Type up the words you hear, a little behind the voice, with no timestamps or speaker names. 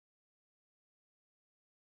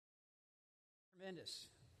Tremendous.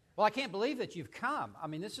 Well, I can't believe that you've come. I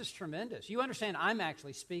mean, this is tremendous. You understand I'm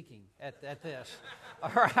actually speaking at this. All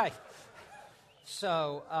right.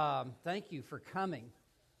 So thank you for coming.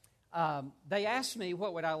 They asked me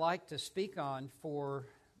what would I like to speak on for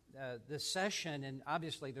this session, and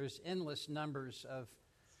obviously there's endless numbers of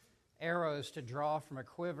arrows to draw from a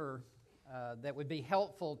quiver that would be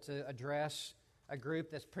helpful to address a group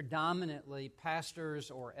that's predominantly pastors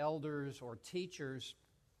or elders or teachers.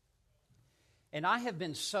 And I have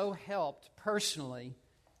been so helped personally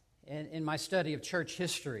in my study of church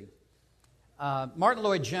history. Martin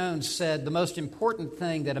Lloyd-Jones said the most important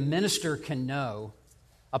thing that a minister can know,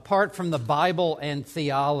 apart from the Bible and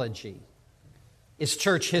theology, is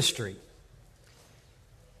church history.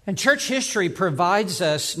 And church history provides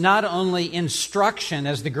us not only instruction,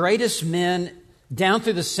 as the greatest men down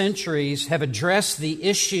through the centuries have addressed the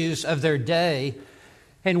issues of their day,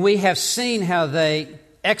 and we have seen how they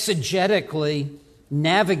exegetically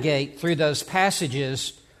navigate through those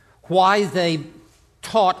passages, why they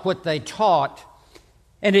taught what they taught,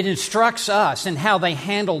 and it instructs us in how they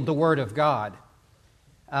handled the Word of God.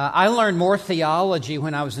 I learned more theology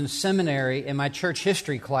when I was in seminary in my church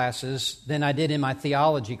history classes than I did in my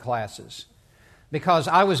theology classes, because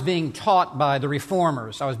I was being taught by the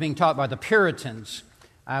Reformers, I was being taught by the Puritans,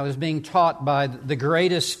 I was being taught by the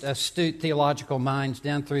greatest astute theological minds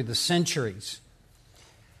down through the centuries.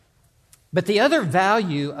 But the other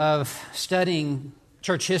value of studying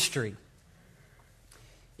church history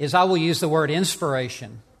is, I will use the word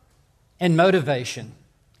inspiration and motivation.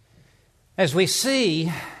 As we see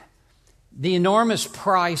the enormous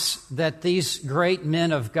price that these great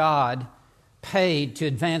men of God paid to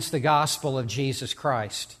advance the gospel of Jesus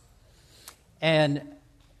Christ. And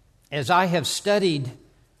as I have studied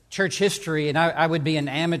church history, and I would be an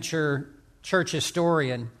amateur church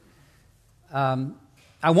historian,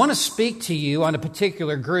 I want to speak to you on a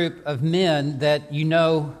particular group of men that you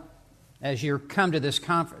know as you come to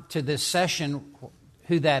this session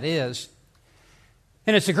who that is.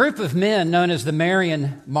 And it's a group of men known as the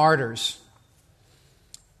Marian martyrs.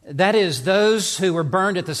 That is, those who were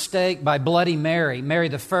burned at the stake by Bloody Mary, Mary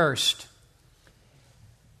I,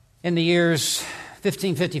 in the years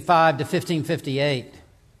 1555 to 1558,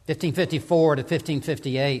 1554 to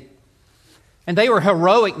 1558. And they were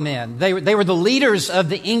heroic men. They were the leaders of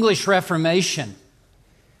the English Reformation.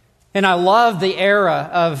 And I love the era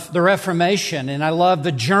of the Reformation, and I love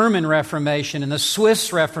the German Reformation and the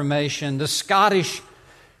Swiss Reformation, the Scottish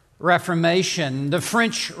Reformation, the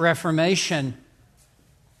French Reformation.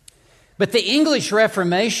 But the English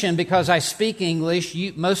Reformation, because I speak English,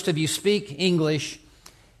 most of you speak English,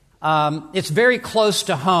 it's very close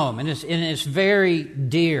to home, and it's very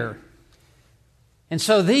dear. And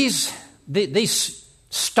so these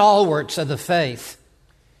stalwarts of the faith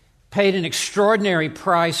paid an extraordinary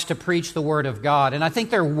price to preach the Word of God. And I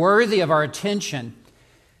think they're worthy of our attention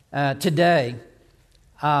today.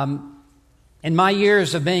 In my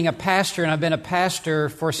years of being a pastor, and I've been a pastor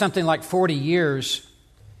for something like 40 years,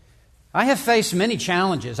 I have faced many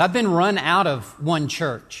challenges. I've been run out of one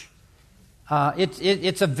church.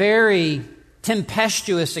 It's a very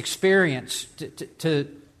tempestuous experience to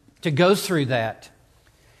go through that.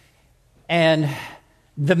 And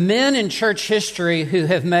the men in church history who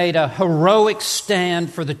have made a heroic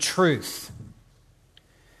stand for the truth,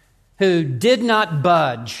 who did not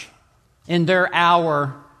budge in their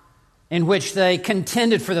hour in which they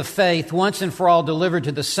contended for the faith once and for all delivered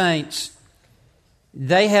to the saints,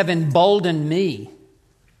 they have emboldened me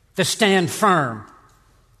to stand firm,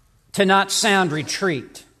 to not sound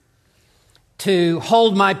retreat, to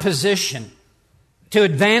hold my position, to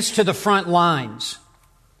advance to the front lines.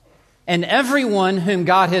 And everyone whom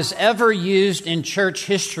God has ever used in church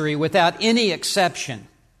history, without any exception,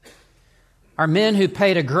 are men who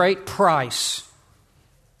paid a great price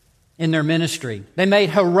in their ministry. They made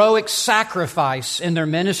heroic sacrifice in their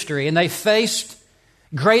ministry, and they faced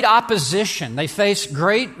great opposition. They faced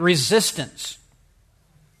great resistance.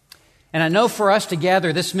 And I know for us to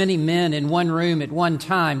gather this many men in one room at one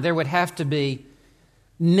time, there would have to be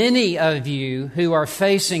many of you who are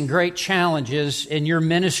facing great challenges in your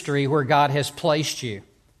ministry where God has placed you.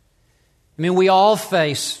 I mean, we all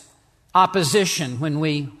face opposition when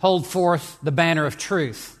we hold forth the banner of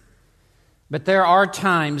truth. But there are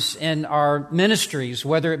times in our ministries,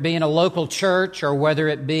 whether it be in a local church or whether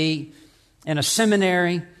it be in a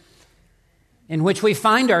seminary, in which we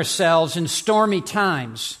find ourselves in stormy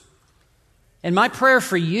times. And my prayer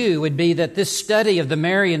for you would be that this study of the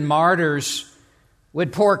Marian martyrs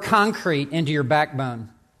would pour concrete into your backbone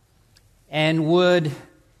and would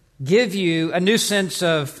give you a new sense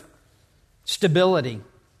of stability,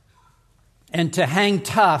 and to hang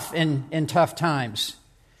tough in tough times.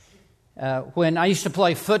 When I used to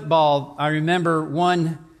play football, I remember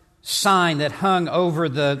one sign that hung over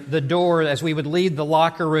the door as we would leave the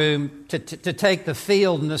locker room to take the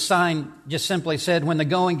field, and the sign just simply said, "When the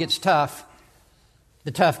going gets tough,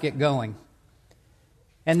 the tough get going."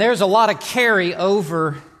 And there's a lot of carry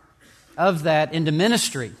over of that into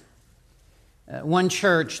ministry. One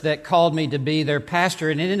church that called me to be their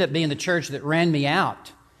pastor, and it ended up being the church that ran me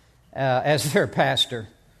out as their pastor.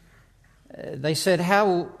 They said,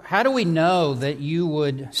 how do we know that you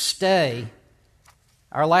would stay?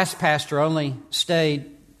 Our last pastor only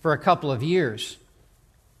stayed for a couple of years.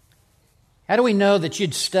 How do we know that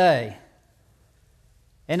you'd stay?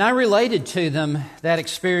 And I related to them that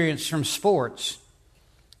experience from sports.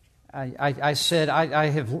 I said,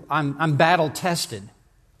 I'm battle tested,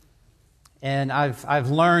 and I've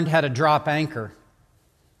learned how to drop anchor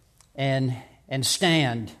and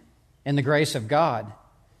stand in the grace of God.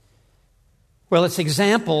 Well, it's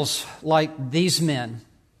examples like these men,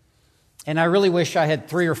 and I really wish I had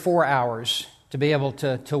 3 or 4 hours to be able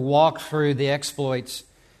to walk through the exploits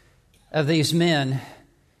of these men.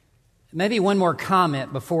 Maybe one more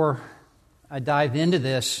comment before I dive into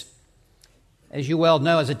this. As you well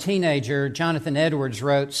know, as a teenager, Jonathan Edwards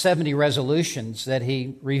wrote 70 resolutions that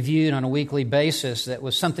he reviewed on a weekly basis that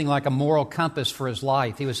was something like a moral compass for his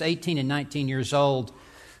life. He was 18 and 19 years old,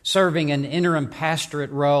 serving an interim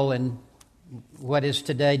pastorate role in what is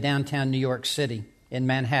today downtown New York City in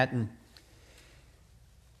Manhattan.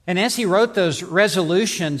 And as he wrote those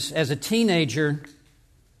resolutions as a teenager,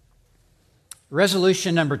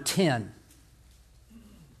 resolution number 10,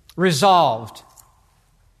 resolved.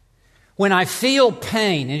 When I feel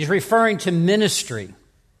pain, and he's referring to ministry,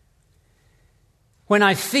 when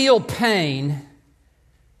I feel pain,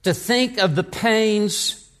 to think of the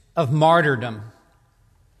pains of martyrdom.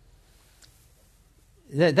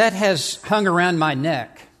 That has hung around my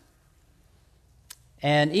neck.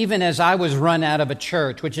 And even as I was run out of a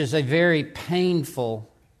church, which is a very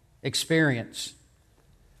painful experience,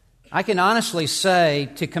 I can honestly say,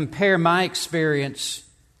 to compare my experience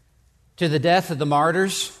to the death of the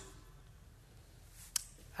martyrs,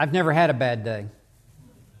 I've never had a bad day.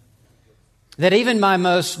 That even my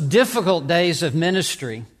most difficult days of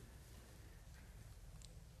ministry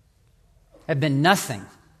have been nothing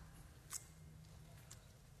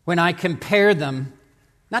when I compare them,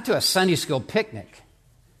 not to a Sunday school picnic,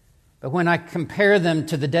 but when I compare them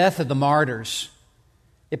to the death of the martyrs.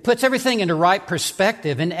 It puts everything into right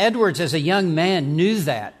perspective, and Edwards, as a young man, knew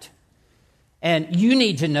that. And you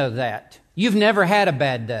need to know that. You've never had a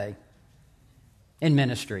bad day in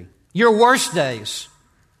ministry. Your worst days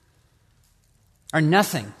are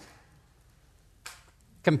nothing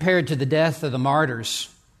compared to the death of the martyrs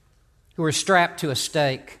who were strapped to a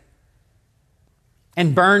stake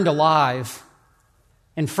and burned alive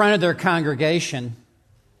in front of their congregation,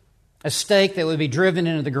 a stake that would be driven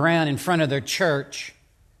into the ground in front of their church,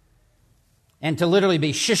 and to literally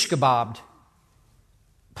be shish kebabbed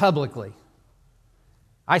publicly.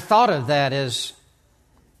 I thought of that as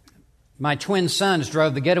my twin sons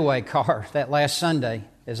drove the getaway car that last Sunday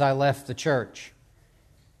as I left the church.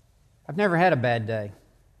 I've never had a bad day,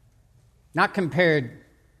 not compared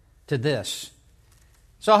to this.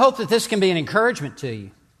 So I hope that this can be an encouragement to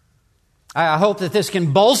you. I hope that this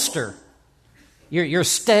can bolster your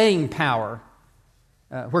staying power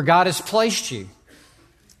where God has placed you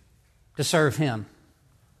to serve Him.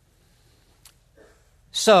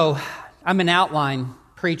 So I'm an outline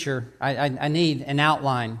preacher. I need an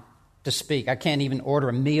outline to speak. I can't even order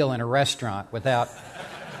a meal in a restaurant without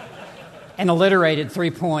an alliterated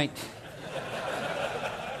 3-point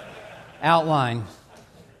outline.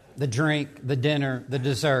 The drink, the dinner, the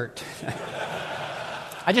dessert.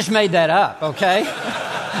 I just made that up, okay?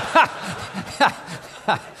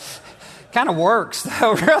 Kind of works,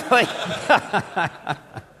 though, really.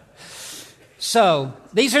 So,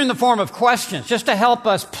 these are in the form of questions, just to help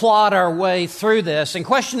us plot our way through this. And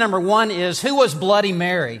question number 1 is, who was Bloody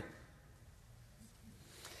Mary?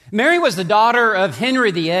 Mary was the daughter of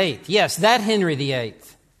Henry VIII. Yes, that Henry VIII.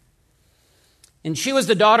 And she was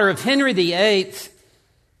the daughter of Henry VIII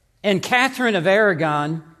and Catherine of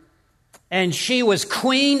Aragon, and she was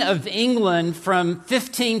Queen of England from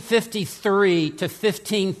 1553 to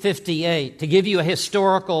 1558, to give you a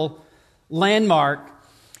historical landmark.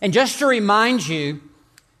 And just to remind you,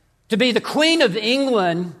 to be the Queen of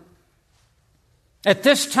England at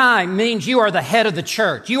this time means you are the head of the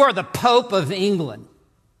church. You are the Pope of England.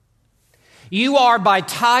 You are by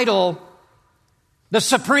title the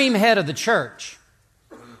supreme head of the church.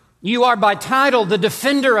 You are by title the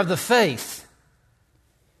defender of the faith.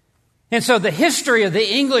 And so the history of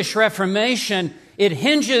the English Reformation, it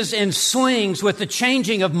hinges and swings with the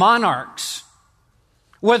changing of monarchs,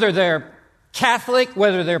 whether they're Catholic,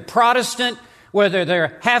 whether they're Protestant, whether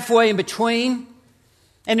they're halfway in between.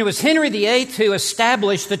 And it was Henry VIII who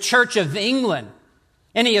established the Church of England.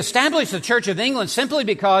 And he established the Church of England simply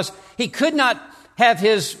because he could not have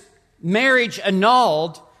his marriage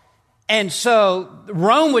annulled, and so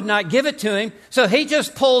Rome would not give it to him. So he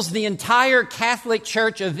just pulls the entire Catholic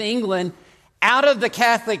Church of England out of the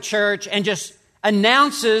Catholic Church and just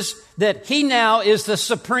announces that he now is the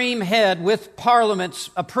supreme head, with Parliament's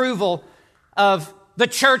approval, of the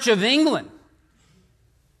Church of England.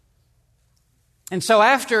 And so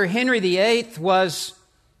after Henry VIII was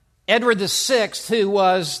Edward VI, who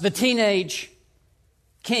was the teenage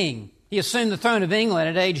king. He assumed the throne of England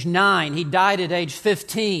at age 9. He died at age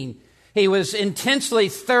 15. He was intensely,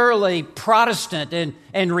 thoroughly Protestant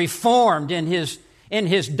and Reformed in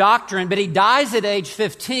his doctrine, but he dies at age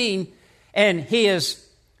 15, and he is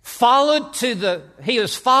followed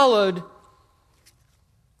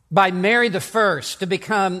by Mary I to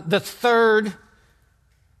become the third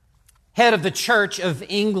head of the Church of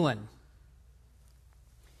England.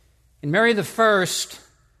 And Mary I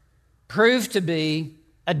proved to be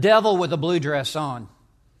a devil with a blue dress on.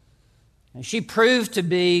 And she proved to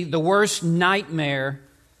be the worst nightmare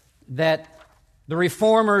that the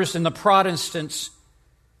Reformers and the Protestants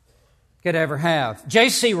could ever have.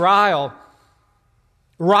 J.C. Ryle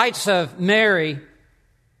writes of Mary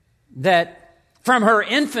that from her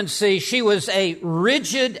infancy she was a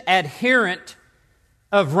rigid adherent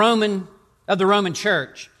of the Roman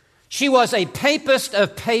Church. She was a papist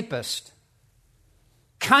of papists,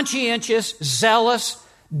 conscientious, zealous,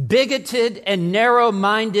 bigoted, and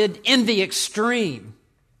narrow-minded in the extreme.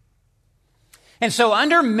 And so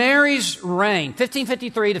under Mary's reign,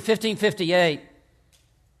 1553 to 1558,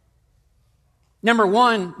 number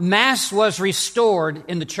one, Mass was restored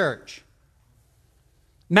in the church.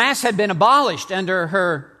 Mass had been abolished under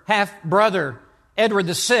her half-brother, Edward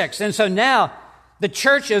VI. And so now the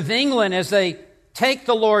Church of England, as they take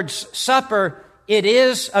the Lord's Supper, it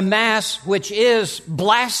is a Mass which is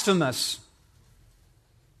blasphemous.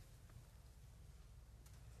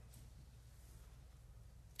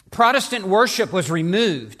 Protestant worship was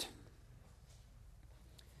removed.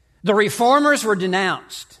 The Reformers were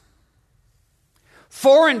denounced.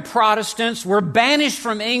 Foreign Protestants were banished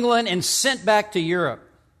from England and sent back to Europe.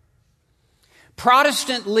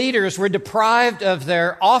 Protestant leaders were deprived of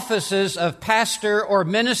their offices of pastor or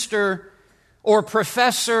minister or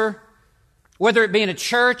professor, whether it be in a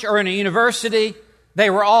church or in a university. They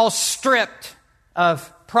were all stripped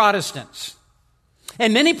of Protestants.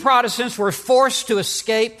 And many Protestants were forced to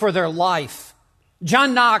escape for their life.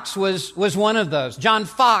 John Knox was one of those. John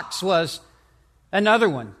Fox was another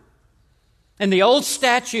one. And the old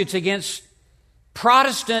statutes against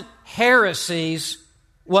Protestant heresies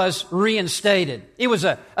was reinstated. It was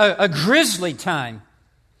a grisly time.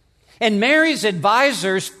 And Mary's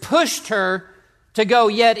advisors pushed her to go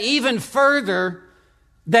yet even further,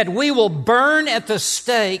 that we will burn at the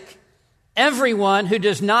stake everyone who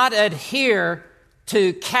does not adhere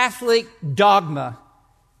to Catholic dogma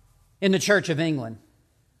in the Church of England.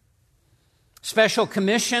 Special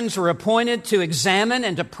commissions were appointed to examine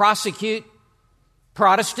and to prosecute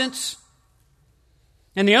Protestants.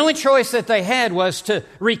 And the only choice that they had was to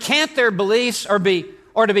recant their beliefs or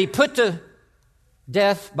to be put to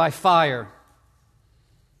death by fire.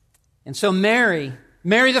 And so Mary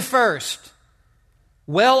I,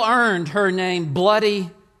 well earned her name Bloody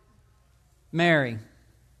Mary.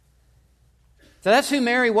 So that's who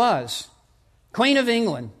Mary was. Queen of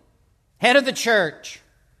England, head of the church,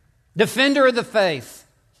 defender of the faith.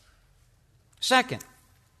 Second,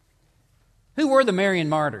 who were the Marian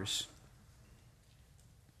martyrs?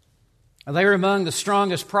 Well, they were among the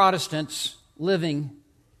strongest Protestants living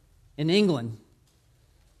in England.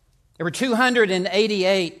 There were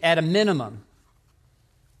 288 at a minimum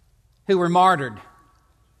who were martyred.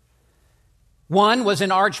 One was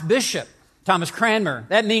an archbishop, Thomas Cranmer.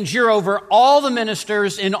 That means you're over all the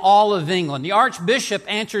ministers in all of England. The archbishop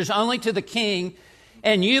answers only to the king,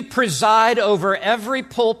 and you preside over every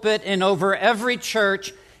pulpit and over every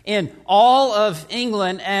church in all of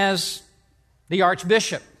England as the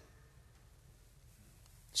archbishop.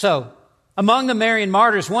 So, among the Marian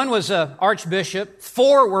martyrs, one was an archbishop,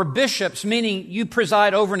 4 were bishops, meaning you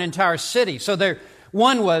preside over an entire city. So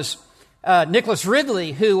one was Nicholas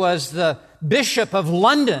Ridley, who was the Bishop of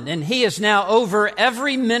London, and he is now over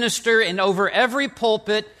every minister and over every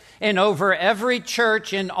pulpit and over every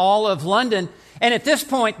church in all of London. And at this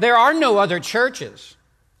point, there are no other churches.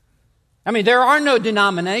 I mean, there are no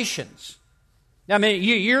denominations. I mean,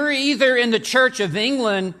 you're either in the Church of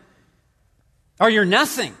England or you're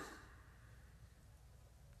nothing.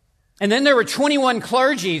 And then there were 21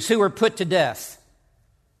 clergies who were put to death.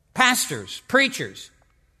 Pastors, preachers.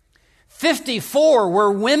 54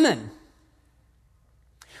 were women.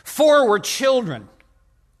 4 were children.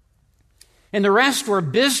 And the rest were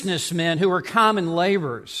businessmen who were common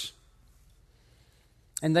laborers.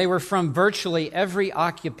 And they were from virtually every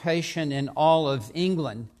occupation in all of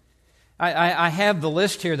England. I have the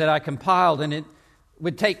list here that I compiled, and it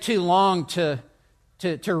would take too long to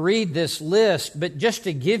read this list, but just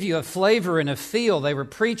to give you a flavor and a feel, they were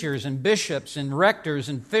preachers and bishops and rectors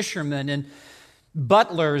and fishermen and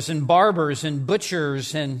butlers and barbers and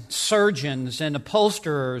butchers and surgeons and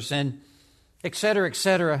upholsterers and et cetera,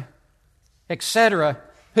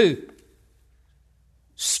 who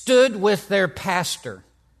stood with their pastor.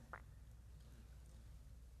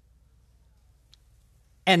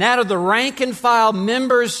 And out of the rank and file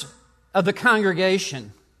members of the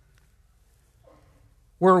congregation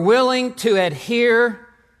were willing to adhere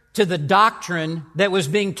to the doctrine that was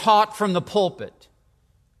being taught from the pulpit.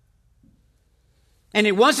 And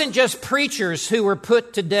it wasn't just preachers who were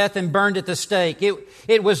put to death and burned at the stake.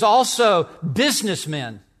 It was also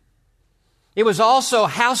businessmen. It was also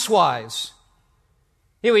housewives.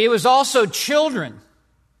 It was also children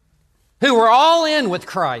who were all in with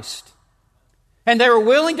Christ. And they were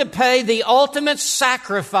willing to pay the ultimate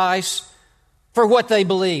sacrifice for what they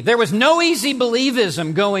believed. There was no easy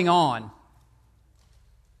believism going on,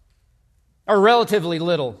 or relatively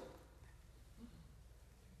little.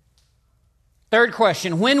 Third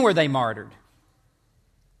question, when were they martyred?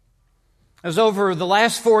 It was over the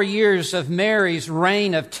last 4 years of Mary's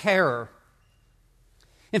reign of terror.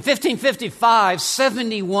 In 1555,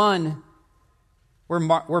 71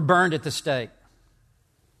 were burned at the stake.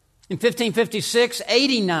 In 1556,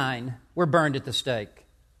 89 were burned at the stake.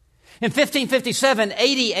 In 1557,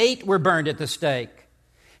 88 were burned at the stake.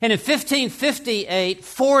 And in 1558,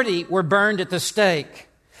 40 were burned at the stake.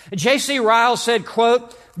 J.C. Ryle said,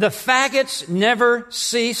 quote, "The faggots never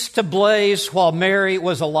ceased to blaze while Mary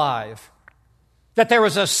was alive." That there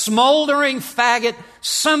was a smoldering faggot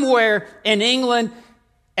somewhere in England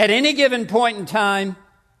at any given point in time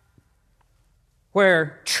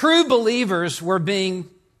where true believers were being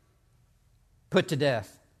put to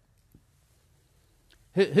death.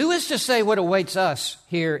 Who is to say what awaits us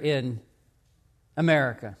here in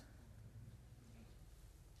America?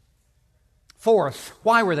 Fourth,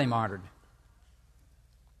 why were they martyred?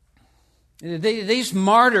 These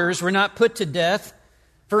martyrs were not put to death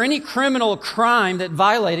for any criminal crime that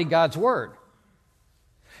violated God's word.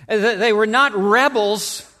 They were not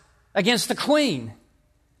rebels against the queen.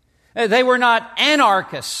 They were not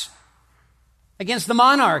anarchists against the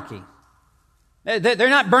monarchy. They're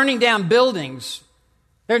not burning down buildings.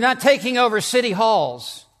 They're not taking over city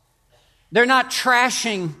halls. They're not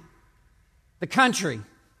trashing the country.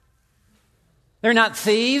 They're not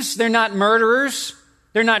thieves. They're not murderers.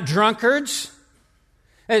 They're not drunkards.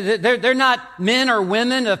 They're not men or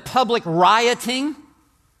women of public rioting.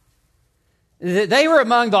 They were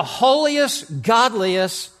among the holiest,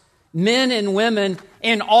 godliest men and women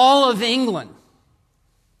in all of England.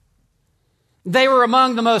 They were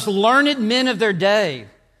among the most learned men of their day.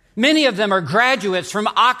 Many of them are graduates from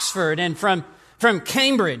Oxford and from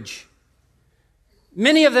Cambridge.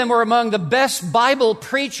 Many of them were among the best Bible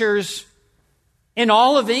preachers in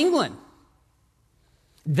all of England.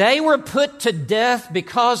 They were put to death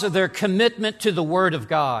because of their commitment to the Word of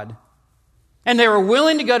God. And they were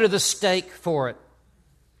willing to go to the stake for it.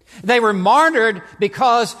 They were martyred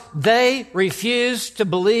because they refused to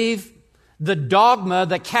believe the dogma,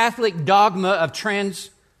 the Catholic dogma of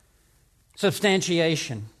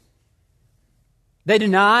transubstantiation. They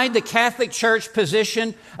denied the Catholic Church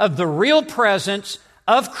position of the real presence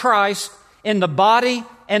of Christ in the body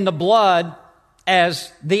and the blood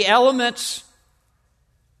as the elements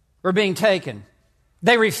were being taken.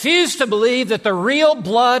 They refused to believe that the real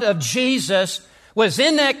blood of Jesus was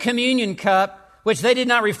in that communion cup, which they did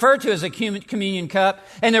not refer to as a communion cup,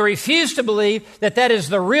 and they refused to believe that that is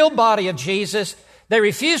the real body of Jesus. They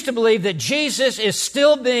refused to believe that Jesus is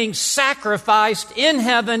still being sacrificed in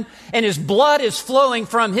heaven and His blood is flowing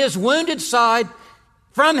from His wounded side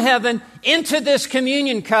from heaven into this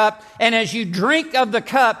communion cup, and as you drink of the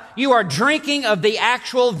cup, you are drinking of the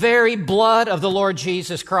actual very blood of the Lord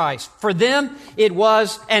Jesus Christ. For them, it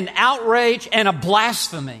was an outrage and a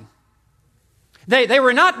blasphemy. They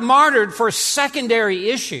were not martyred for secondary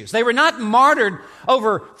issues. They were not martyred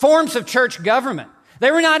over forms of church government.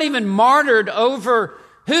 They were not even martyred over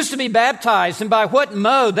who's to be baptized and by what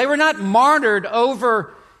mode. They were not martyred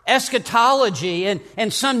over eschatology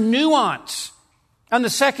and some nuance on the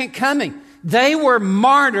second coming. They were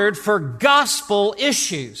martyred for gospel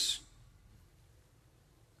issues.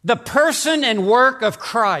 The person and work of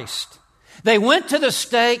Christ. They went to the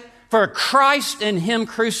stake for Christ and Him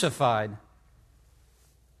crucified.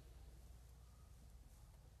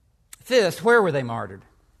 Fifth, where were they martyred?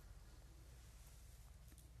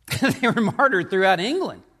 They were martyred throughout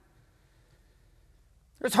England.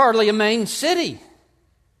 There's hardly a main city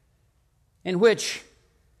in which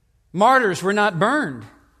martyrs were not burned.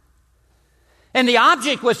 And the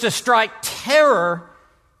object was to strike terror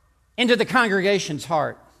into the congregation's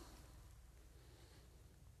heart.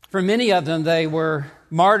 For many of them, they were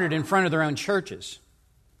martyred in front of their own churches.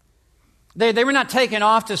 They were not taken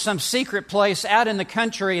off to some secret place out in the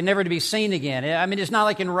country and never to be seen again. I mean, it's not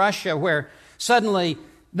like in Russia where suddenly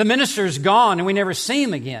the minister's gone and we never see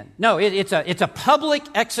him again. No, it's a public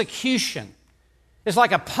execution. It's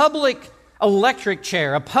like a public electric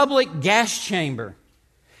chair, a public gas chamber.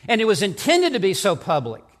 And it was intended to be so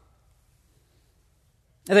public.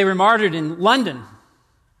 They were martyred in London,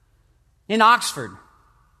 in Oxford,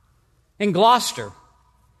 in Gloucester.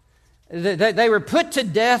 They were put to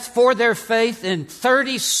death for their faith in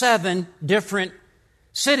 37 different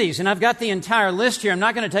cities. And I've got the entire list here. I'm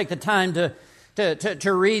not going to take the time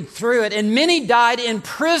to read through it. And many died in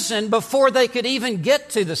prison before they could even get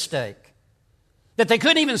to the stake. That they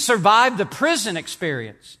couldn't even survive the prison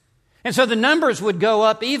experience. And so the numbers would go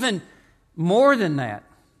up even more than that.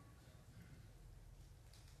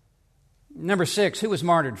 Number 6, who was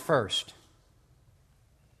martyred first?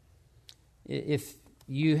 If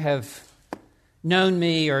you have known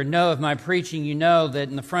me or know of my preaching, you know that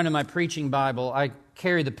in the front of my preaching Bible, I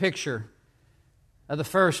carry the picture of the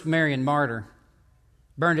first Marian martyr,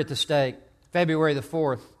 burned at the stake, February the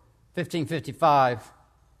 4th, 1555,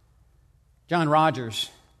 John Rogers.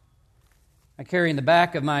 I carry in the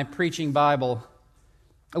back of my preaching Bible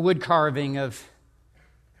a wood carving of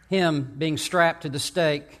him being strapped to the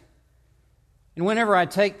stake. And whenever I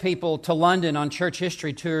take people to London on church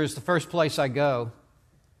history tours, the first place I go,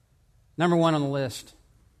 number 1 on the list,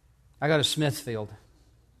 I go to Smithfield.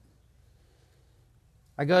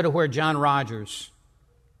 I go to where John Rogers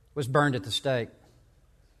was burned at the stake.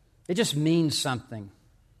 It just means something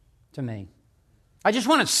to me. I just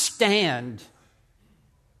want to stand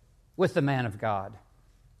with the man of God.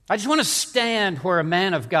 I just want to stand where a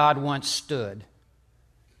man of God once stood.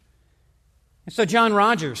 And so John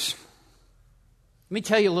Rogers, let me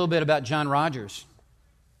tell you a little bit about John Rogers.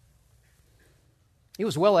 He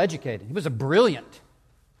was well educated. He was a brilliant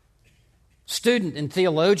student and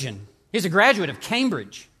theologian. He's a graduate of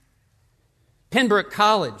Cambridge, Pembroke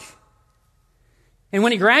College. And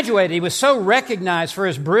when he graduated, he was so recognized for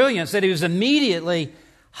his brilliance that he was immediately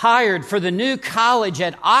hired for the new college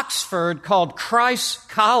at Oxford called Christ's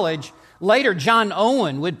College. Later, John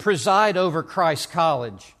Owen would preside over Christ's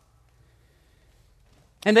College.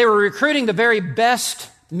 And they were recruiting the very best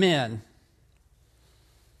men.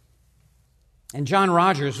 And John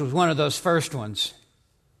Rogers was one of those first ones.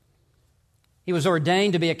 He was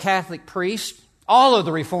ordained to be a Catholic priest. All of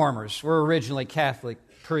the reformers were originally Catholic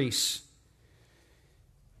priests.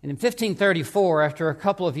 And in 1534, after a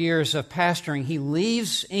couple of years of pastoring, he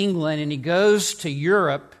leaves England and he goes to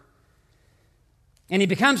Europe. And he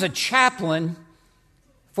becomes a chaplain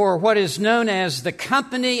for what is known as the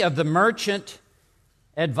Company of the Merchant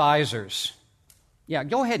Advisors. Yeah,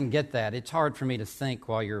 go ahead and get that. It's hard for me to think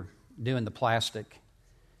while you're doing the plastic.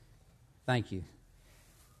 Thank you.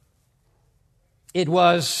 It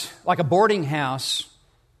was like a boarding house,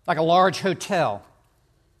 like a large hotel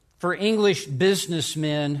for English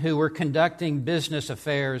businessmen who were conducting business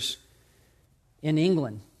affairs in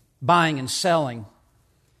England, buying and selling.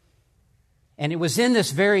 And it was in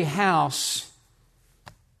this very house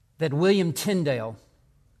that William Tyndale,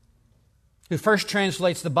 who first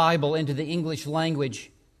translates the Bible into the English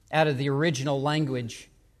language out of the original language,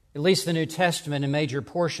 at least the New Testament and major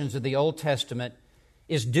portions of the Old Testament,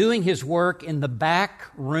 is doing his work in the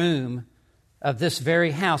back room of this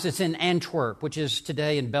very house. It's in Antwerp, which is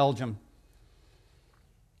today in Belgium.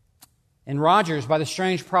 And Rogers, by the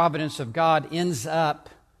strange providence of God, ends up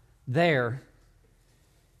there,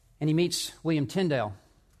 and he meets William Tyndale.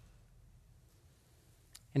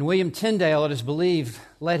 And William Tyndale, it is believed,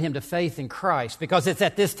 led him to faith in Christ, because it's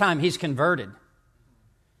at this time he's converted.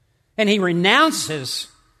 And he renounces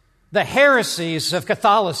the heresies of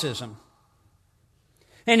Catholicism.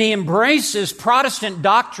 And he embraces Protestant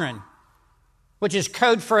doctrine, which is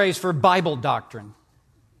code phrase for Bible doctrine.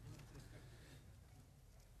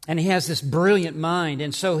 And he has this brilliant mind,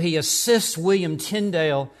 and so he assists William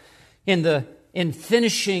Tyndale in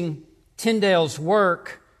finishing Tyndale's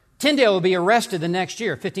work. Tyndale will be arrested the next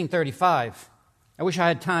year, 1535. I wish I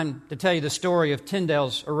had time to tell you the story of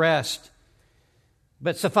Tyndale's arrest.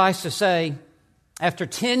 But suffice to say, after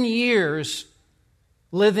 10 years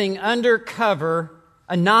living undercover,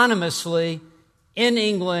 anonymously, in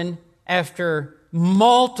England, after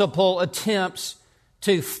multiple attempts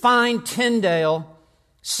to find Tyndale,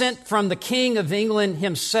 sent from the King of England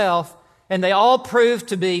himself, and they all proved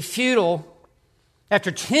to be futile.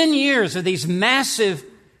 After 10 years of these massive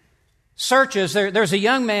searches, there's a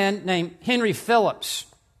young man named Henry Phillips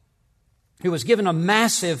who was given a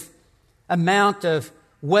massive amount of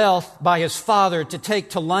wealth by his father to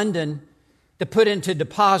take to London to put into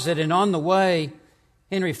deposit. And on the way,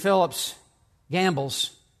 Henry Phillips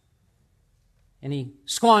gambles and he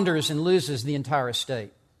squanders and loses the entire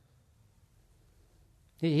estate.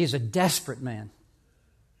 He's a desperate man.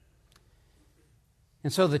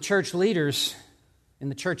 And so the church leaders in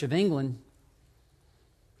the Church of England,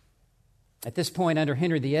 at this point under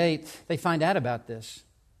Henry VIII, they find out about this.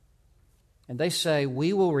 And they say,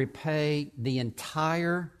 we will repay the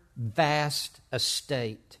entire vast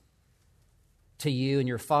estate to you, and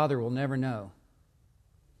your father will never know,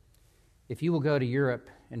 if you will go to Europe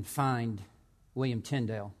and find William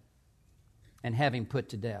Tyndale and have him put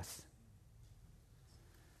to death.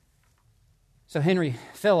 So Henry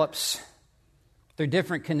Phillips, through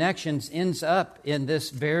different connections, ends up in this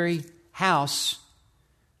very house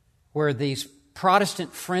where these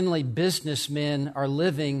Protestant-friendly businessmen are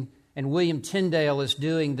living, and William Tyndale is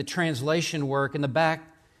doing the translation work in the back,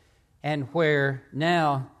 and where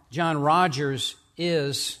now John Rogers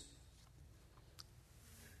is.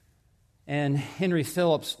 And Henry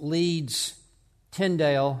Phillips leads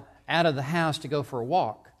Tyndale out of the house to go for a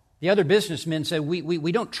walk. The other businessmen say,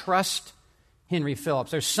 we don't trust Henry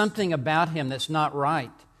Phillips. There's something about him that's not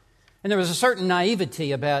right. And there was a certain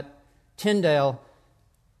naivety about Tyndale,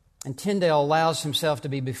 and Tyndale allows himself to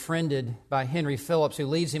be befriended by Henry Phillips, who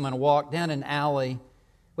leads him on a walk down an alley,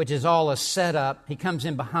 which is all a setup. He comes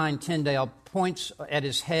in behind Tyndale, points at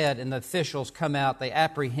his head, and the officials come out. They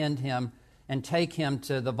apprehend him and take him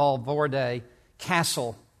to the Valvorde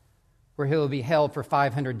castle, where he will be held for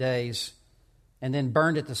 500 days, and then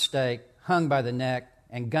burned at the stake, hung by the neck,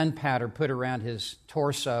 and gunpowder put around his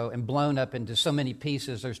torso and blown up into so many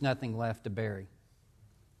pieces there's nothing left to bury.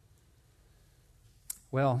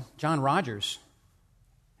 Well, John Rogers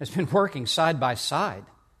has been working side by side,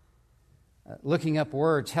 looking up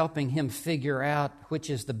words, helping him figure out which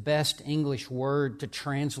is the best English word to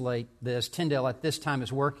translate this. Tyndale at this time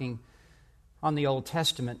is working on the Old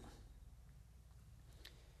Testament.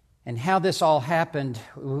 And how this all happened,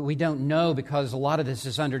 we don't know, because a lot of this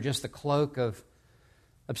is under just the cloak of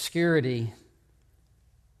obscurity.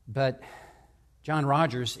 But John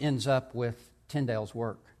Rogers ends up with Tyndale's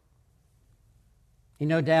work. He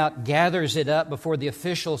no doubt gathers it up before the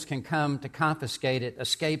officials can come to confiscate it,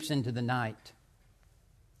 escapes into the night.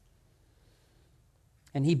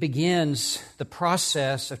 And he begins the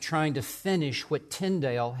process of trying to finish what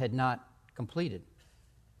Tyndale had not completed.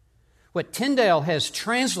 What Tyndale has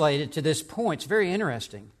translated to this point is very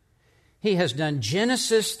interesting. He has done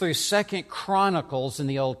Genesis through 2 Chronicles in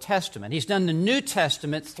the Old Testament. He's done the New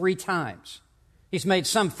Testament 3 times. He's made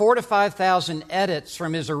some 4,000 to 5,000 edits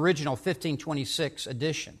from his original 1526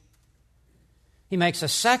 edition. He makes a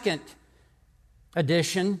second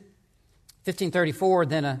edition, 1534,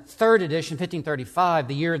 then a third edition, 1535,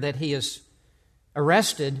 the year that he is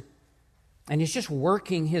arrested. And he's just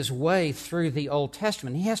working his way through the Old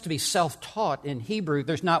Testament. He has to be self-taught in Hebrew.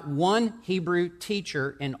 There's not one Hebrew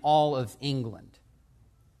teacher in all of England.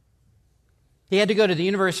 He had to go to the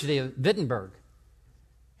University of Wittenberg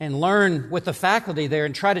and learn with the faculty there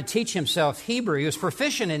and try to teach himself Hebrew. He was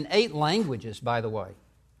proficient in 8 languages, by the way,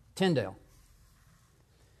 Tyndale.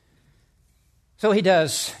 So he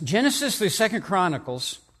does Genesis through 2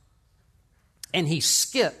 Chronicles, and he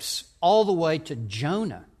skips all the way to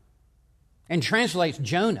Jonah and translates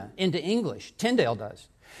Jonah into English. Tyndale does.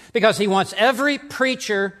 Because he wants every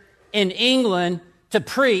preacher in England to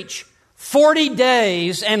preach 40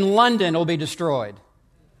 days and London will be destroyed.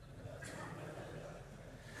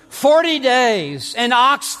 40 days and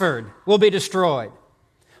Oxford will be destroyed.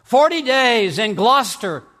 40 days and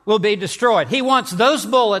Gloucester will be destroyed. He wants those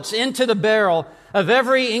bullets into the barrel of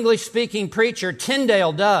every English-speaking preacher.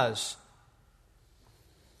 Tyndale does.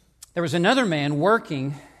 There was another man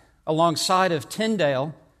working alongside of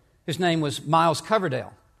Tyndale, whose name was Miles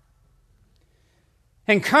Coverdale.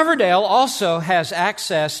 And Coverdale also has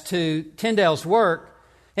access to Tyndale's work,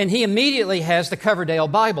 And he immediately has the Coverdale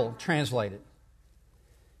Bible translated.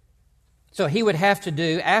 So he would have to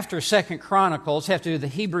do, after 2 Chronicles, have to do the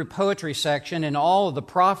Hebrew poetry section and all of the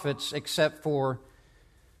prophets except for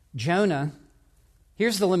Jonah.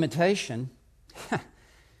 Here's the limitation.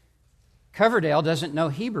 Coverdale doesn't know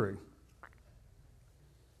Hebrew.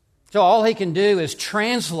 So all he can do is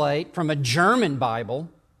translate from a German Bible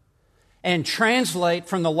and translate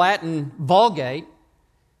from the Latin Vulgate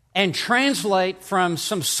and translate from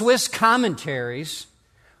some Swiss commentaries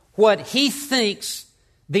what he thinks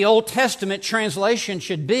the Old Testament translation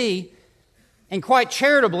should be. And quite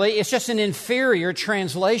charitably, it's just an inferior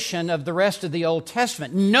translation of the rest of the Old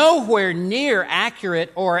Testament. Nowhere near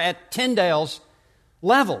accurate or at Tyndale's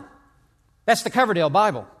level. That's the Coverdale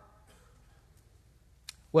Bible.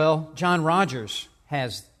 Well, John Rogers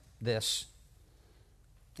has this.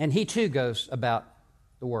 And he too goes about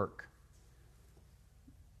the work.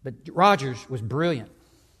 But Rogers was brilliant.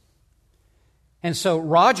 And so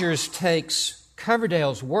Rogers takes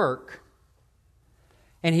Coverdale's work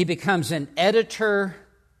and he becomes an editor,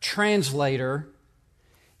 translator,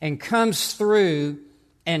 and comes through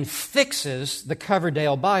and fixes the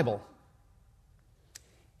Coverdale Bible.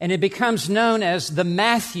 And it becomes known as the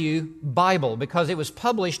Matthew Bible because it was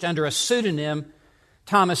published under a pseudonym,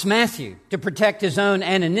 Thomas Matthew, to protect his own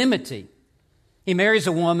anonymity. He marries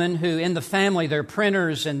a woman who, in the family, they're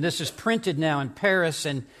printers, and this is printed now in Paris,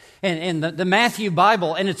 and the Matthew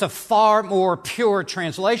Bible, and it's a far more pure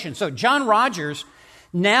translation. So John Rogers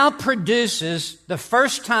now produces, the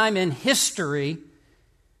first time in history,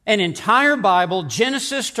 an entire Bible,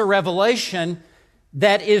 Genesis to Revelation,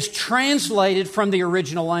 that is translated from the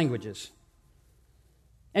original languages.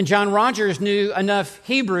 And John Rogers knew enough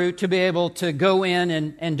Hebrew to be able to go in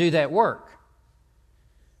and do that work.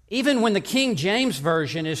 Even when the King James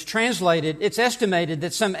Version is translated, it's estimated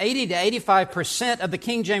that some 80 to 85% of the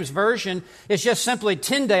King James Version is just simply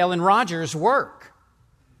Tyndale and Rogers' work.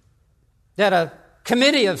 That a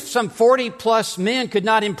committee of some 40-plus men could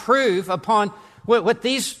not improve upon what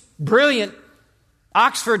these brilliant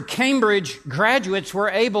Oxford, Cambridge graduates were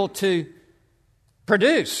able to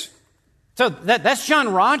produce. So that's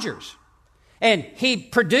John Rogers. And he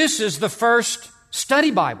produces the first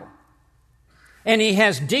study Bible. And he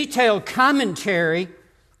has detailed commentary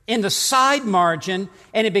in the side margin,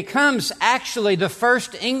 and it becomes actually the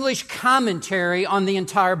first English commentary on the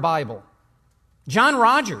entire Bible. John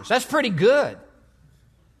Rogers, that's pretty good.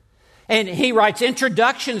 And he writes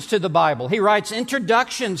introductions to the Bible. He writes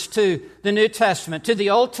introductions to the New Testament, to the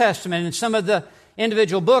Old Testament, and some of the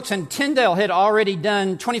individual books. And Tyndale had already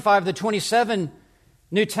done 25 to 27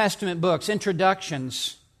 New Testament books,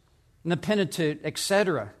 introductions, and the Pentateuch,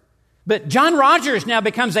 etc. But John Rogers now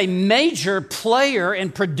becomes a major player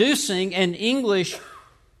in producing an English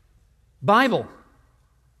Bible.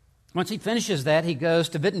 Once he finishes that, he goes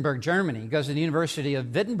to Wittenberg, Germany. He goes to the University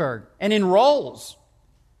of Wittenberg and enrolls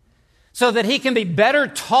so that he can be better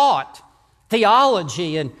taught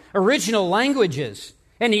theology and original languages.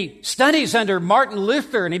 And he studies under Martin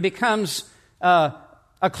Luther, and he becomes a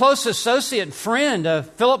close associate and friend of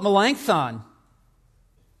Philip Melanchthon.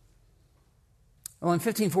 Well, in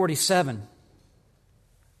 1547,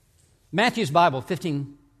 Matthew's Bible,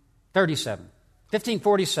 1537.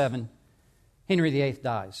 1547, Henry VIII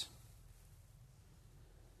dies.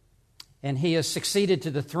 And he is succeeded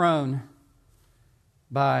to the throne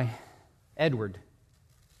by Edward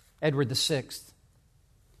VI,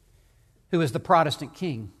 who is the Protestant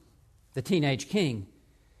king, the teenage king.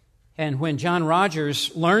 And when John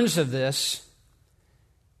Rogers learns of this,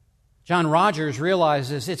 John Rogers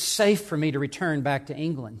realizes it's safe for me to return back to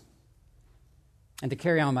England and to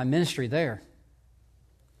carry on my ministry there.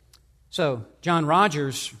 So John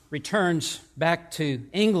Rogers returns back to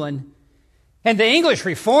England, and the English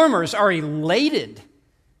reformers are elated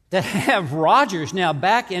to have Rogers now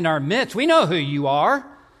back in our midst. We know who you are.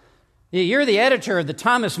 You're the editor of the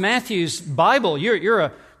Thomas Matthews Bible. You're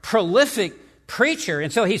a prolific preacher.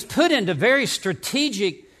 And so he's put into very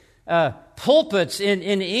strategic pulpits in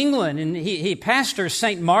England. And he pastors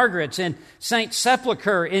St. Margaret's and St.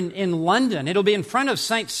 Sepulchre in London. It'll be in front of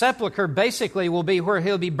St. Sepulchre, basically, will be where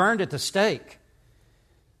he'll be burned at the stake.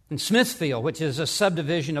 In Smithfield, which is a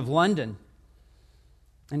subdivision of London.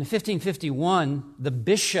 In 1551, the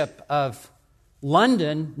Bishop of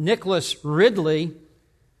London, Nicholas Ridley,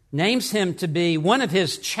 names him to be one of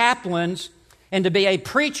his chaplains and to be a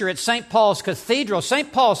preacher at St. Paul's Cathedral.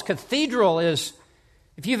 St. Paul's Cathedral is,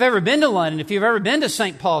 if you've ever been to London, if you've ever been to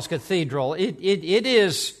St. Paul's Cathedral, it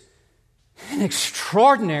is an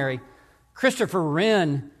extraordinary Christopher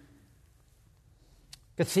Wren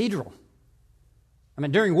cathedral. I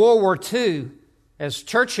mean, during World War II, as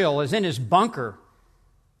Churchill is in his bunker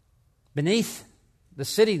beneath the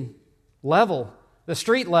city level, the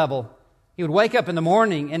street level, he would wake up in the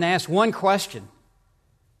morning and ask one question: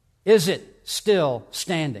 is it still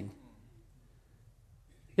standing?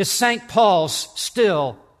 Is St. Paul's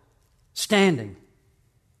still standing?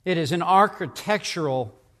 It is an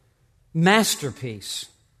architectural masterpiece.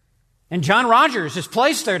 And John Rogers is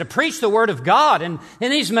placed there to preach the Word of God, and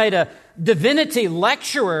he's made a divinity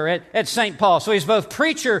lecturer at St. Paul. So he's both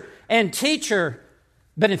preacher and teacher.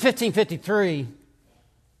 But in 1553,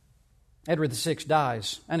 Edward VI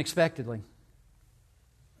dies unexpectedly.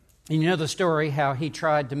 And you know the story, how he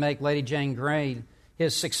tried to make Lady Jane Grey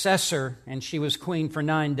his successor, and she was queen for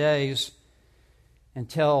 9 days,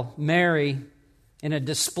 until Mary, in a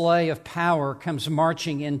display of power, comes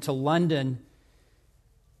marching into London,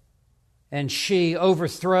 and she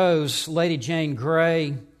overthrows Lady Jane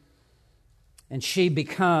Grey, and she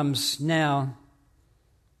becomes now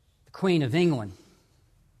the Queen of England.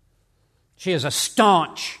 She is a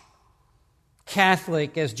staunch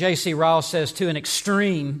Catholic, as J.C. Ryle says, to an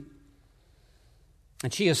extreme,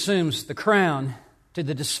 and she assumes the crown to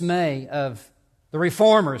the dismay of the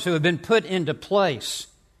reformers who have been put into place.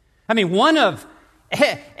 I mean, one of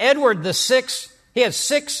Edward VI, he had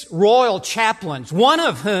 6 royal chaplains, one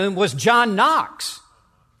of whom was John Knox.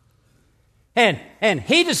 And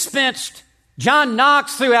he dispensed John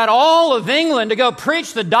Knox throughout all of England to go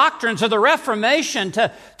preach the doctrines of the Reformation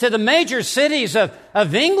to the major cities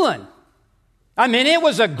of England. I mean, it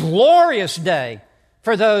was a glorious day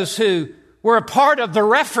for those who were a part of the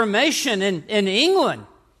Reformation in England.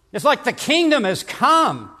 It's like the kingdom has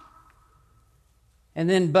come. And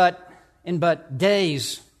then in but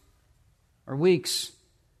days or weeks,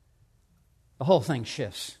 the whole thing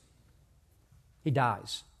shifts. He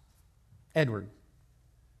dies. Edward.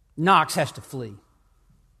 Knox has to flee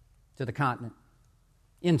to the continent.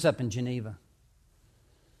 Ends up in Geneva.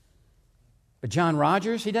 But John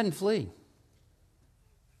Rogers, he doesn't flee.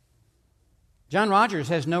 John Rogers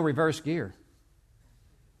has no reverse gear.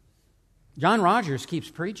 John Rogers keeps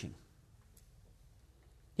preaching.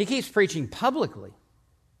 He keeps preaching publicly.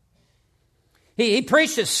 He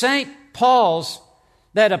preached at St. Paul's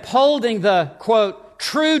that upholding the, quote,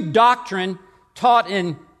 true doctrine taught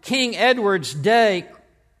in King Edward's day,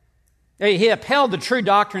 he upheld the true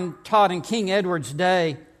doctrine taught in King Edward's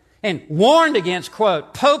day and warned against,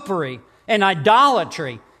 quote, popery and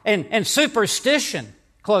idolatry and superstition,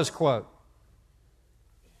 close quote.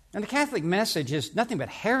 And the Catholic message is nothing but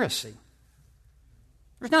heresy.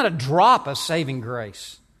 There's not a drop of saving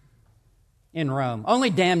grace in Rome, only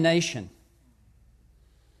damnation.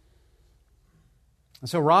 And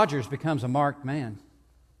so Rogers becomes a marked man.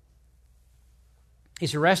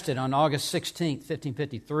 He's arrested on August 16th,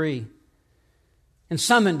 1553, and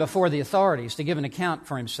summoned before the authorities to give an account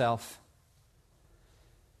for himself.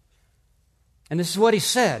 And this is what he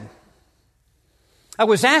said: I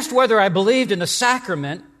was asked whether I believed in the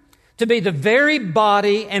sacrament to be the very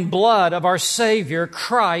body and blood of our Savior,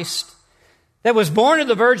 Christ, that was born of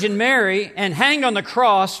the Virgin Mary and hanged on the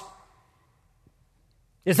cross.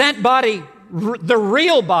 Is that body the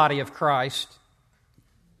real body of Christ?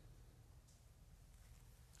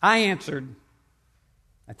 I answered,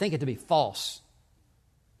 I think it to be false.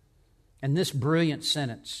 And this brilliant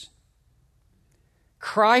sentence: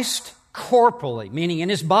 Christ corporally, meaning in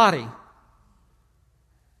his body,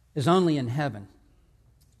 is only in heaven.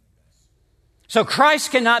 So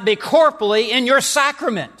Christ cannot be corporally in your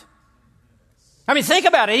sacrament. I mean, think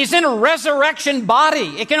about it. He's in a resurrection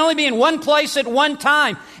body. It can only be in one place at one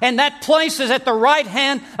time. And that place is at the right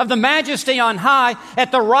hand of the Majesty on high,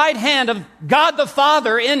 at the right hand of God the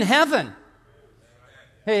Father in heaven.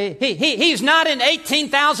 He's not in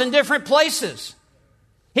 18,000 different places.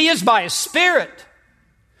 He is by His Spirit,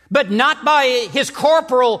 but not by His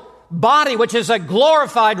corporal body, which is a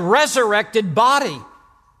glorified, resurrected body.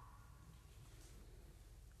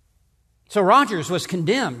 So Rogers was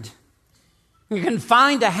condemned. He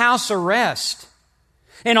confined to house arrest.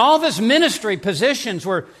 And all of his ministry positions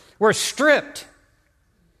were stripped.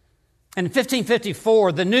 And in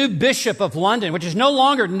 1554, the new Bishop of London, which is no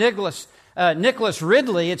longer Nicholas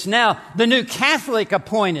Ridley, it's now the new Catholic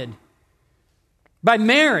appointed by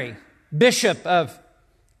Mary, Bishop of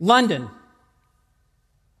London,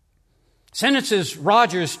 sentences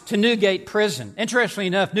Rogers to Newgate Prison. Interestingly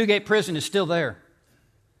enough, Newgate Prison is still there,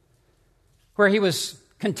 where he was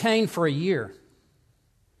contained for a year.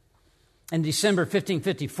 In December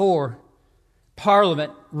 1554,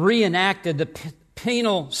 Parliament reenacted the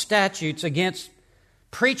penal statutes against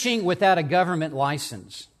preaching without a government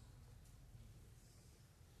license.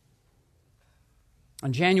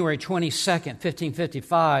 On January 22nd,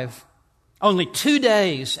 1555, only 2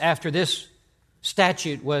 days after this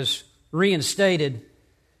statute was reinstated,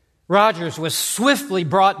 Rogers was swiftly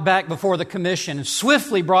brought back before the commission and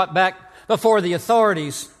swiftly brought back before the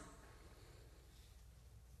authorities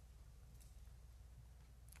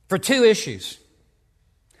for 2 issues.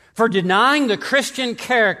 For denying the Christian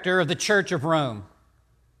character of the Church of Rome,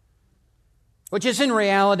 which is in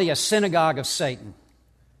reality a synagogue of Satan,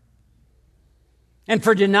 and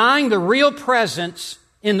for denying the real presence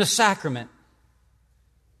in the sacrament.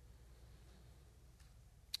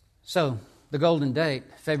 So, the golden date,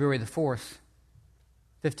 February the 4th,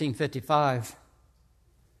 1555,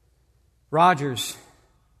 Rogers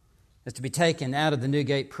is to be taken out of the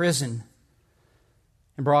Newgate prison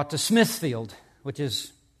and brought to Smithfield, which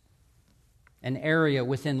is an area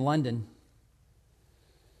within London.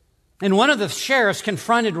 And one of the sheriffs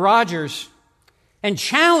confronted Rogers and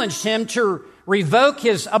challenged him to revoke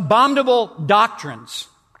his abominable doctrines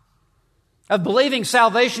of believing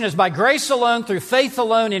salvation is by grace alone, through faith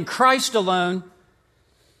alone, in Christ alone,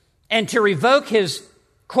 and to revoke his,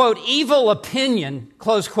 quote, evil opinion,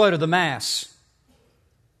 close quote, of the Mass.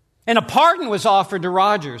 And a pardon was offered to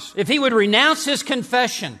Rogers if he would renounce his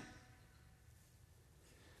confession.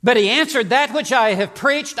 But he answered, "That which I have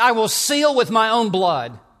preached, I will seal with my own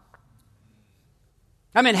blood."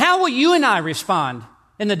 I mean, how will you and I respond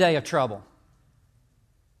in the day of trouble?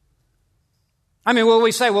 I mean, will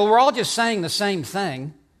we say, well, we're all just saying the same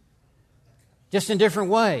thing, just in different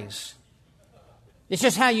ways? It's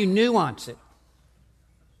just how you nuance it.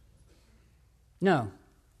 No.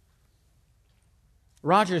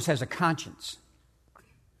 Rogers has a conscience.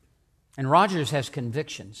 And Rogers has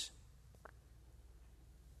convictions.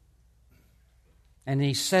 And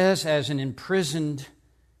he says, as an imprisoned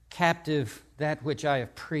captive, that which I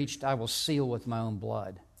have preached, I will seal with my own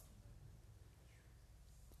blood.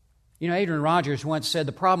 You know, Adrian Rogers once said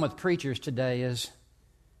the problem with preachers today is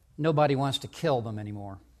nobody wants to kill them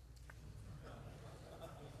anymore.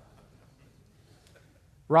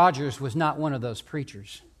 Rogers was not one of those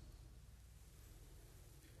preachers.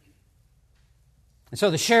 And so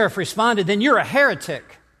the sheriff responded, "Then you're a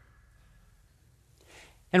heretic."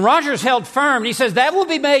 And Rogers held firm, and he says, "That will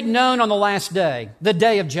be made known on the last day, the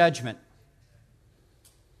day of judgment."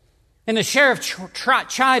 And the sheriff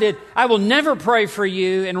chided, "I will never pray for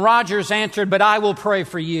you." And Rogers answered, "But I will pray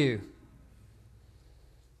for you."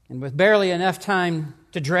 And with barely enough time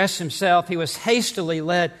to dress himself, he was hastily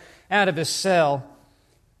led out of his cell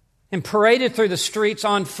and paraded through the streets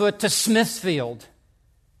on foot to Smithfield.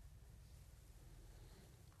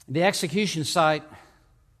 The execution site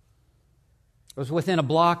was within a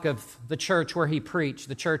block of the church where he preached,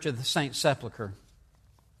 the Church of the Saint Sepulchre.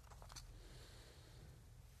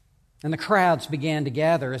 And the crowds began to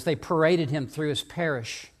gather as they paraded him through his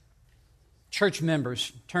parish, church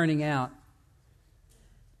members turning out.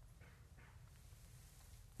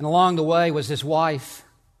 And along the way was his wife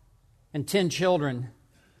and 10 children,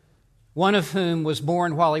 one of whom was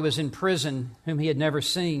born while he was in prison, whom he had never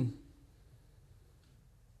seen.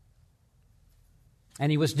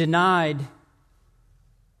 And he was denied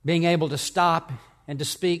being able to stop and to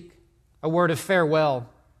speak a word of farewell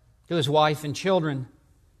to his wife and children,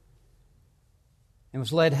 and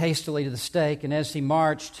was led hastily to the stake. And as he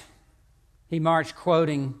marched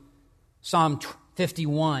quoting Psalm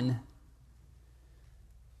 51,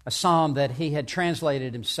 a psalm that he had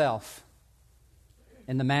translated himself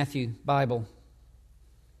in the Matthew Bible.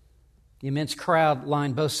 The immense crowd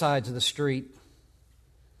lined both sides of the street.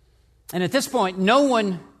 And at this point, no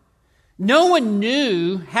one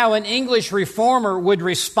knew how an English reformer would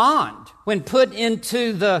respond when put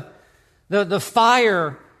into the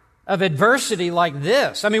fire of adversity like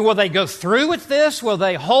this. I mean, will they go through with this? Will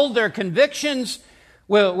they hold their convictions?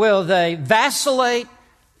 Will they vacillate?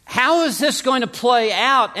 How is this going to play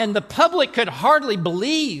out? And the public could hardly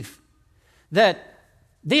believe that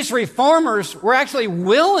these reformers were actually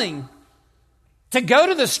willing to go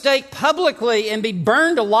to the stake publicly and be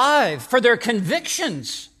burned alive for their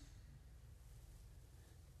convictions.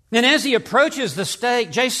 And as he approaches the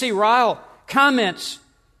stake, J.C. Ryle comments,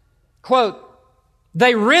 quote,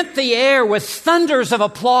 "They rent the air with thunders of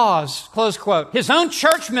applause," close quote. His own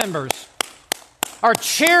church members are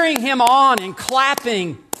cheering him on and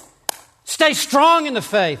clapping. Stay strong in the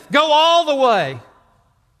faith. Go all the way.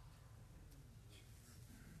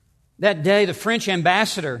 That day, the French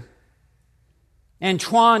ambassador,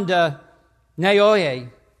 Antoine de Noailles,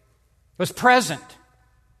 was present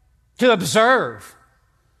to observe.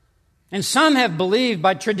 And some have believed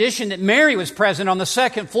by tradition that Mary was present on the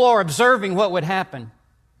second floor observing what would happen.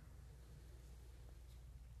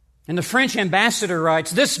 And the French ambassador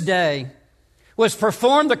writes, "This day was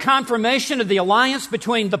performed the confirmation of the alliance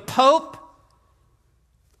between the Pope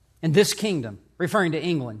and this kingdom," referring to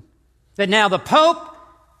England. That now the Pope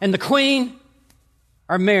and the Queen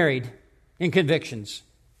are married in convictions.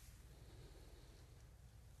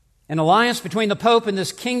 An alliance between the Pope and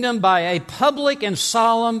this kingdom by a public and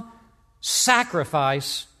solemn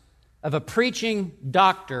sacrifice of a preaching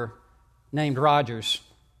doctor named Rogers,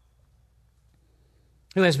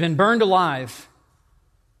 who has been burned alive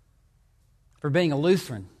for being a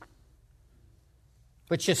Lutheran,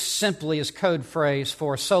 which just simply is code phrase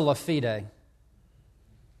for sola fide,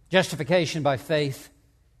 justification by faith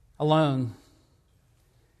alone.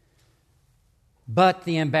 But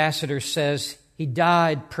the ambassador says he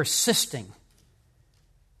died persisting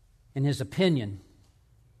in his opinion,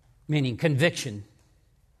 meaning conviction.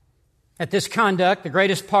 At this conduct, the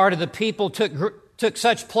greatest part of the people took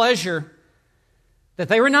such pleasure that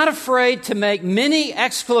they were not afraid to make many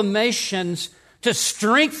exclamations to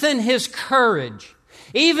strengthen his courage.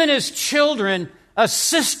 Even his children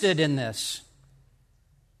assisted in this,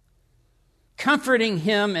 comforting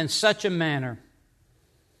him in such a manner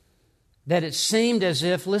that it seemed as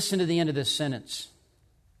if, listen to the end of this sentence,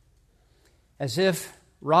 as if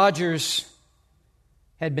Rogers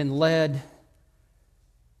had been led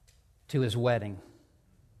to his wedding.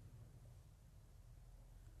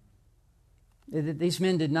 These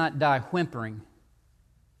men did not die whimpering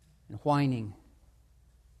and whining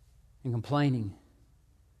and complaining,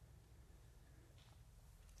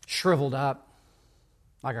 shriveled up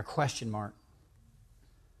like a question mark.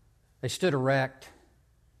 They stood erect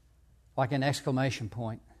like an exclamation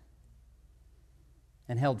point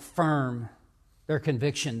and held firm their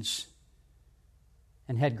convictions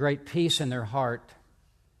and had great peace in their heart,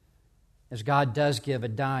 as God does give a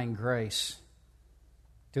dying grace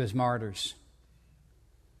to His martyrs.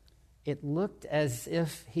 It looked as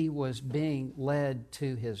if he was being led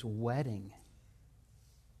to his wedding.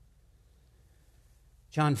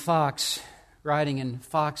 John Foxe, writing in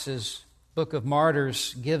Foxe's Book of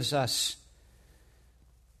Martyrs, gives us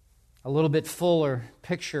a little bit fuller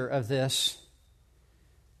picture of this.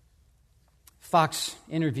 Foxe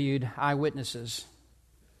interviewed eyewitnesses.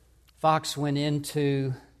 Foxe went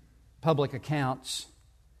into public accounts,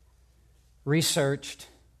 researched,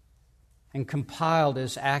 and compiled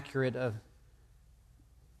as accurate a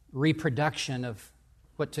reproduction of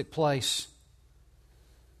what took place.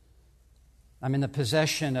 I'm in the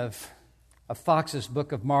possession of Foxe's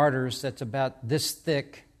Book of Martyrs that's about this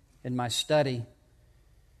thick in my study,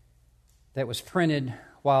 that was printed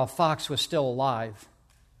while Foxe was still alive,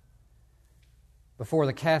 before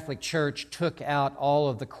the Catholic Church took out all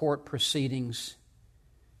of the court proceedings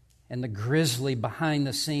and the grisly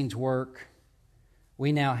behind-the-scenes work.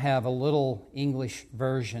 We now have a little English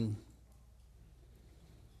version.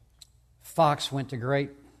 Foxe went to great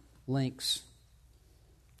lengths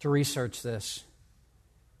to research this,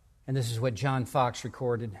 and this is what John Foxe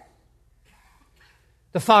recorded.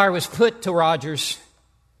 The fire was put to Rogers,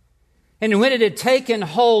 and when it had taken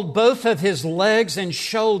hold both of his legs and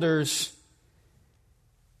shoulders,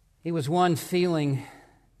 he was one feeling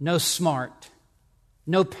no smart,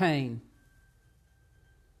 no pain.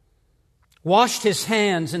 Washed his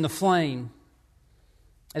hands in the flame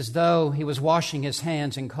as though he was washing his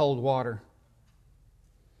hands in cold water.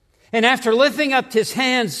 And after lifting up his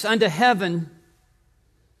hands unto heaven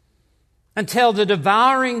until the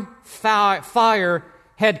devouring fire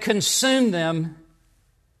had consumed them,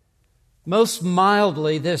 most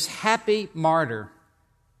mildly this happy martyr,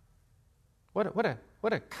 what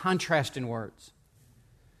a contrast in words.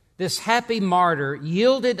 This happy martyr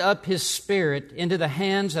yielded up his spirit into the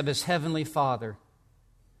hands of his heavenly Father.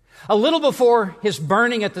 A little before his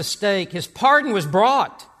burning at the stake, his pardon was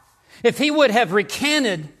brought. If he would have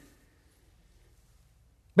recanted,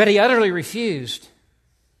 but he utterly refused.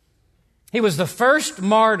 He was the first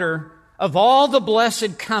martyr of all the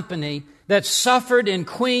blessed company that suffered in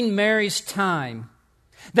Queen Mary's time,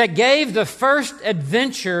 that gave the first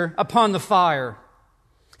adventure upon the fire.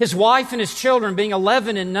 His wife and his children, being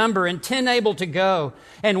 11 in number and 10 able to go,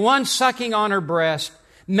 and one sucking on her breast,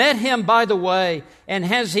 met him by the way, and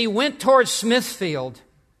as he went towards Smithfield,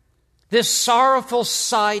 this sorrowful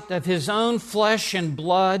sight of his own flesh and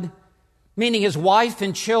blood, meaning his wife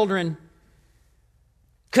and children,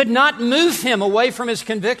 could not move him away from his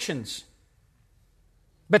convictions,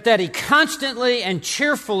 but that he constantly and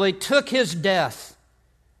cheerfully took his death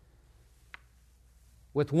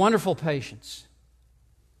with wonderful patience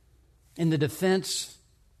in the defense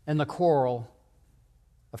and the quarrel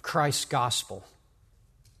of Christ's gospel.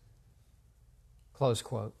 Close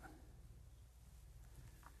quote.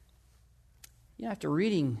 After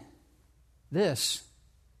reading this,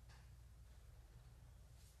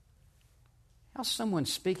 how's someone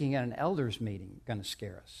speaking at an elders meeting going to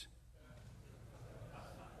scare us?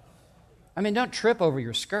 I mean, don't trip over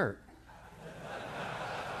your skirt.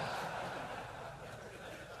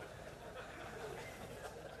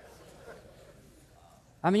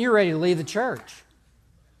 I mean, you're ready to leave the church.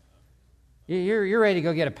 You're ready to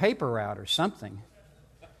go get a paper route or something.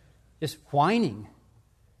 Just whining.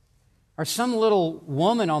 Or some little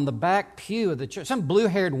woman on the back pew of the church, some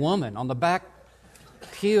blue-haired woman on the back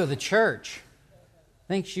pew of the church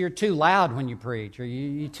thinks you're too loud when you preach, or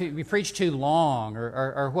you preach too long,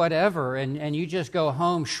 or whatever, and you just go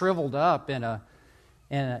home shriveled up in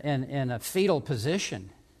a fetal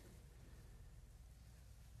position.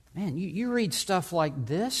 Man, you read stuff like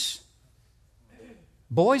this,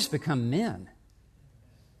 boys become men.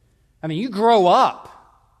 I mean, you grow up.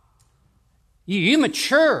 You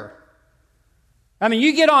mature. I mean,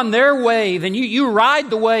 you get on their wave and you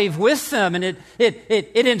ride the wave with them, and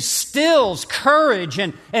it instills courage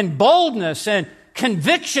and boldness and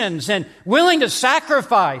convictions and willing to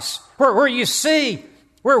sacrifice where you see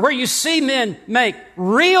men make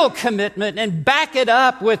real commitment and back it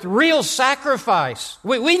up with real sacrifice.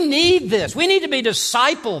 We need this. We need to be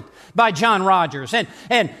discipled by John Rogers and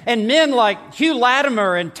men like Hugh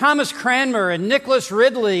Latimer and Thomas Cranmer and Nicholas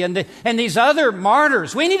Ridley and these other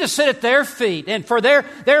martyrs. We need to sit at their feet and for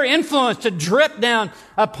their influence to drip down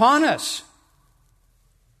upon us.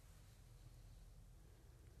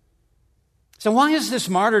 So why is this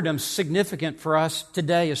martyrdom significant for us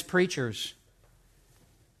today as preachers?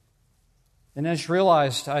 And I just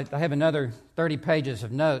realized I have another 30 pages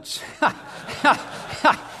of notes.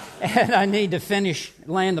 And I need to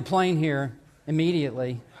land the plane here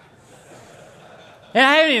immediately. And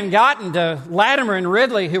I haven't even gotten to Latimer and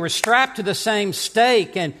Ridley, who were strapped to the same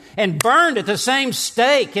stake and burned at the same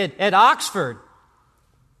stake at Oxford.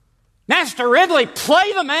 Master Ridley,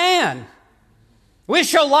 play the man. We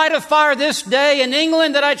shall light a fire this day in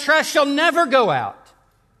England that I trust shall never go out.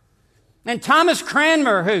 And Thomas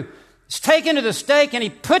Cranmer, who is taken to the stake, and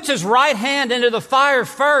he puts his right hand into the fire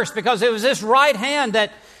first, because it was this right hand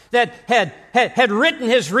that had written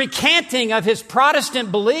his recanting of his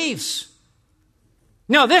Protestant beliefs.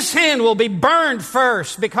 No, this hand will be burned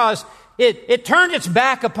first because it turned its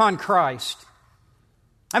back upon Christ.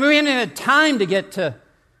 I mean, we haven't had time to get to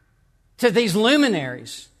these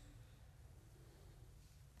luminaries.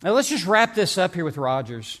 Now, let's just wrap this up here with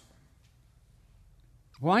Rogers.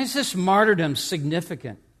 Why is this martyrdom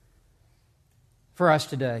significant for us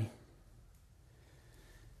today?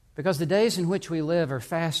 Because the days in which we live are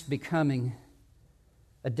fast becoming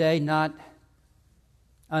a day not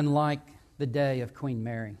unlike the day of Queen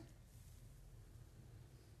Mary.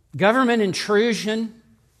 Government intrusion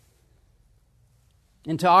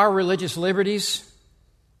into our religious liberties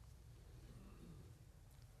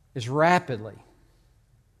is rapidly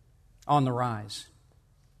on the rise.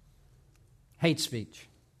 Hate speech.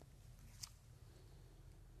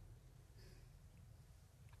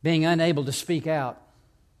 Being unable to speak out.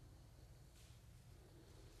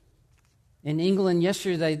 In England,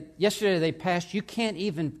 yesterday they passed, you can't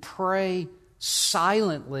even pray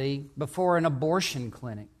silently before an abortion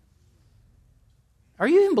clinic. Are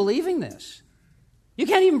you even believing this? You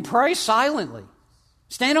can't even pray silently.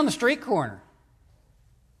 Stand on the street corner.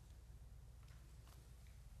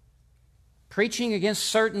 Preaching against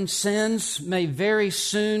certain sins may very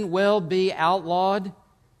soon well be outlawed.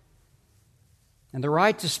 And the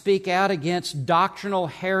right to speak out against doctrinal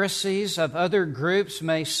heresies of other groups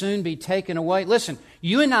may soon be taken away. Listen,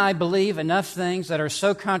 you and I believe enough things that are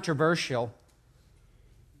so controversial,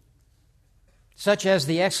 such as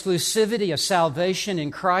the exclusivity of salvation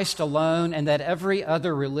in Christ alone, and that every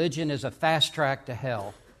other religion is a fast track to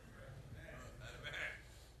hell.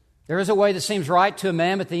 There is a way that seems right to a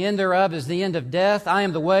man, but the end thereof is the end of death. I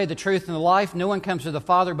am the way, the truth, and the life. No one comes to the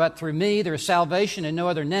Father but through me. There is salvation in no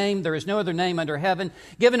other name. There is no other name under heaven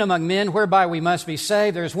given among men whereby we must be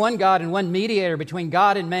saved. There is one God and one mediator between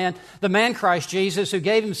God and man, the man Christ Jesus, who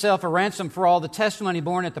gave himself a ransom for all, the testimony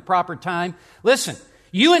born at the proper time. Listen,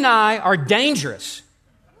 you and I are dangerous.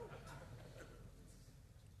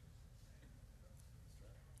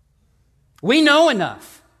 We know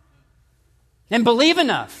enough and believe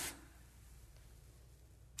enough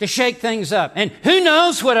to shake things up. And who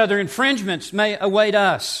knows what other infringements may await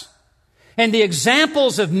us. And the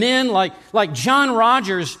examples of men like John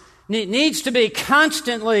Rogers needs to be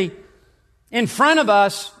constantly in front of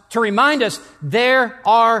us to remind us there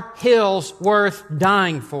are hills worth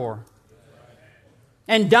dying for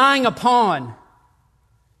and dying upon.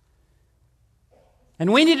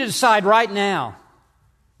 And we need to decide right now,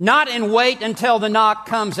 not and wait until the knock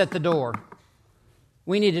comes at the door.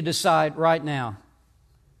 We need to decide right now,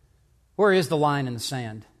 where is the line in the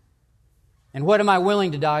sand? And what am I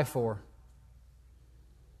willing to die for?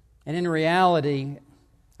 And in reality,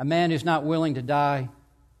 a man who's not willing to die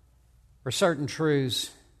for certain truths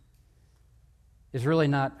is really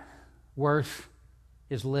not worth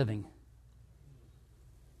his living.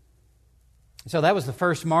 So that was the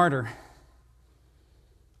first martyr.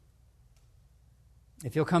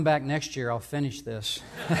 If you'll come back next year, I'll finish this.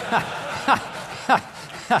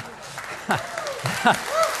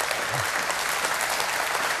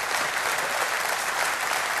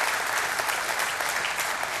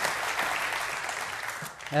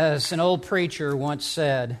 As an old preacher once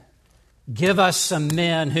said, give us some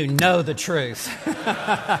men who know the truth.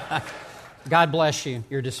 God bless you.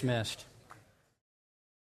 You're dismissed.